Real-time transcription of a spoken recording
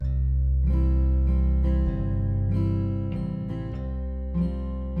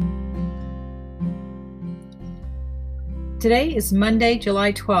Today is Monday,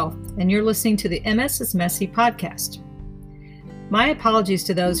 July 12th, and you're listening to the MS is Messy podcast. My apologies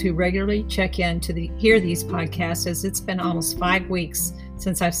to those who regularly check in to hear these podcasts, as it's been almost 5 weeks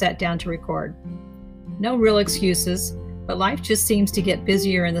since I've sat down to record. No real excuses, but life just seems to get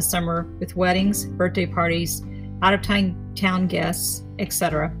busier in the summer with weddings, birthday parties, out-of-town guests,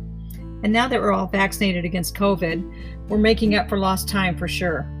 etc. And now that we're all vaccinated against COVID, we're making up for lost time for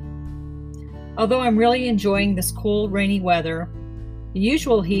sure. Although I'm really enjoying this cool, rainy weather, the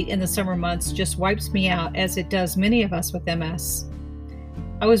usual heat in the summer months just wipes me out, as it does many of us with MS.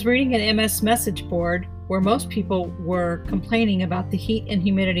 I was reading an MS message board where most people were complaining about the heat and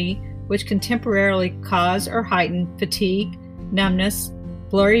humidity, which can temporarily cause or heighten fatigue, numbness,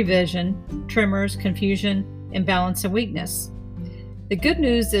 blurry vision, tremors, confusion, imbalance, and weakness. The good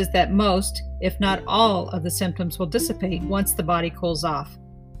news is that most, if not all, of the symptoms will dissipate once the body cools off.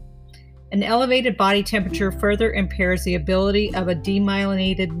 An elevated body temperature further impairs the ability of a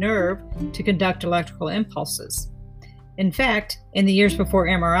demyelinated nerve to conduct electrical impulses. In fact, in the years before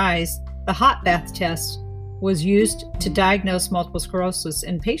MRIs, the hot bath test was used to diagnose multiple sclerosis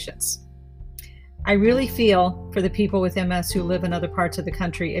in patients. I really feel for the people with MS who live in other parts of the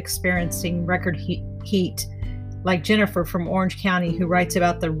country experiencing record heat, like Jennifer from Orange County, who writes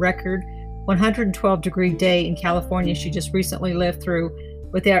about the record 112-degree day in California she just recently lived through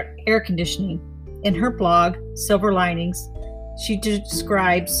without air conditioning. In her blog, Silver Linings, she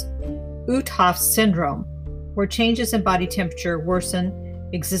describes Uthoff syndrome, where changes in body temperature worsen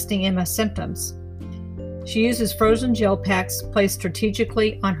existing MS symptoms. She uses frozen gel packs placed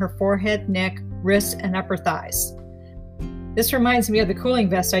strategically on her forehead, neck, wrists, and upper thighs. This reminds me of the cooling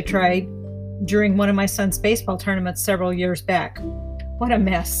vest I tried during one of my son's baseball tournaments several years back. What a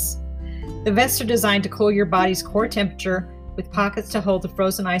mess. The vests are designed to cool your body's core temperature with pockets to hold the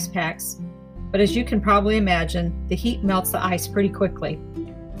frozen ice packs, but as you can probably imagine, the heat melts the ice pretty quickly.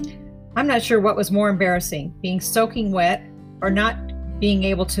 I'm not sure what was more embarrassing, being soaking wet or not being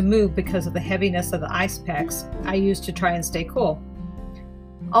able to move because of the heaviness of the ice packs I used to try and stay cool.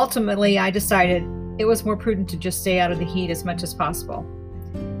 Ultimately, I decided it was more prudent to just stay out of the heat as much as possible.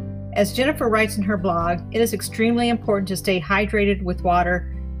 As Jennifer writes in her blog, it is extremely important to stay hydrated with water,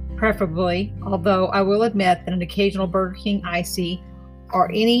 preferably, although I will admit that an occasional Burger King icy or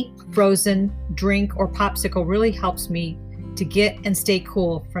any frozen drink or popsicle really helps me to get and stay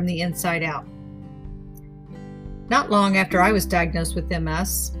cool from the inside out. Not long after I was diagnosed with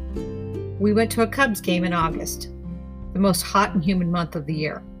MS, we went to a Cubs game in August, the most hot and humid month of the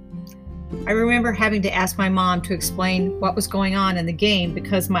year. I remember having to ask my mom to explain what was going on in the game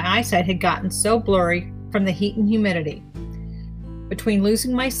because my eyesight had gotten so blurry from the heat and humidity. Between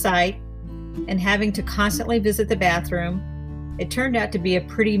losing my sight and having to constantly visit the bathroom, it turned out to be a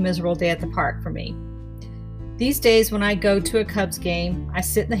pretty miserable day at the park for me. These days, when I go to a Cubs game, I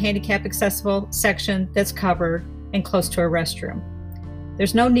sit in the handicap accessible section that's covered and close to a restroom.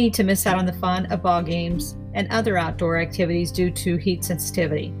 There's no need to miss out on the fun of ball games and other outdoor activities due to heat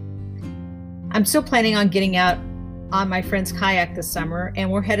sensitivity. I'm still planning on getting out on my friend's kayak this summer,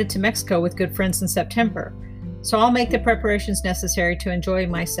 and we're headed to Mexico with good friends in September. So I'll make the preparations necessary to enjoy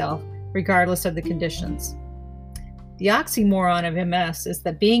myself, regardless of the conditions. The oxymoron of MS is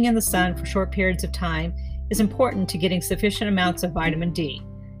that being in the sun for short periods of time is important to getting sufficient amounts of vitamin D,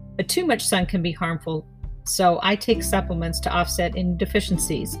 but too much sun can be harmful, so I take supplements to offset any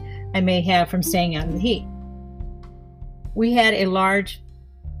deficiencies I may have from staying out in the heat. We had a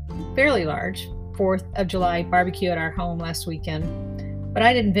fairly large 4th of July barbecue at our home last weekend, but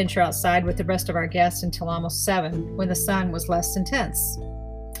I didn't venture outside with the rest of our guests until almost 7, when the sun was less intense.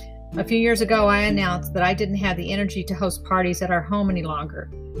 A few years ago, I announced that I didn't have the energy to host parties at our home any longer.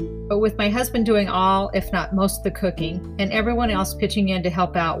 But with my husband doing all, if not most of the cooking, and everyone else pitching in to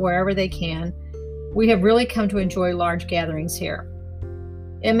help out wherever they can, we have really come to enjoy large gatherings here.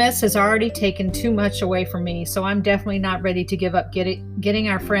 MS has already taken too much away from me, so I'm definitely not ready to give up getting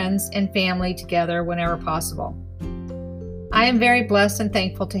our friends and family together whenever possible. I am very blessed and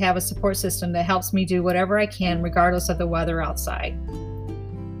thankful to have a support system that helps me do whatever I can regardless of the weather outside.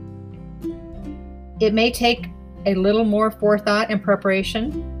 It may take a little more forethought and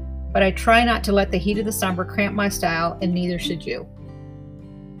preparation, but I try not to let the heat of the summer cramp my style, and neither should you.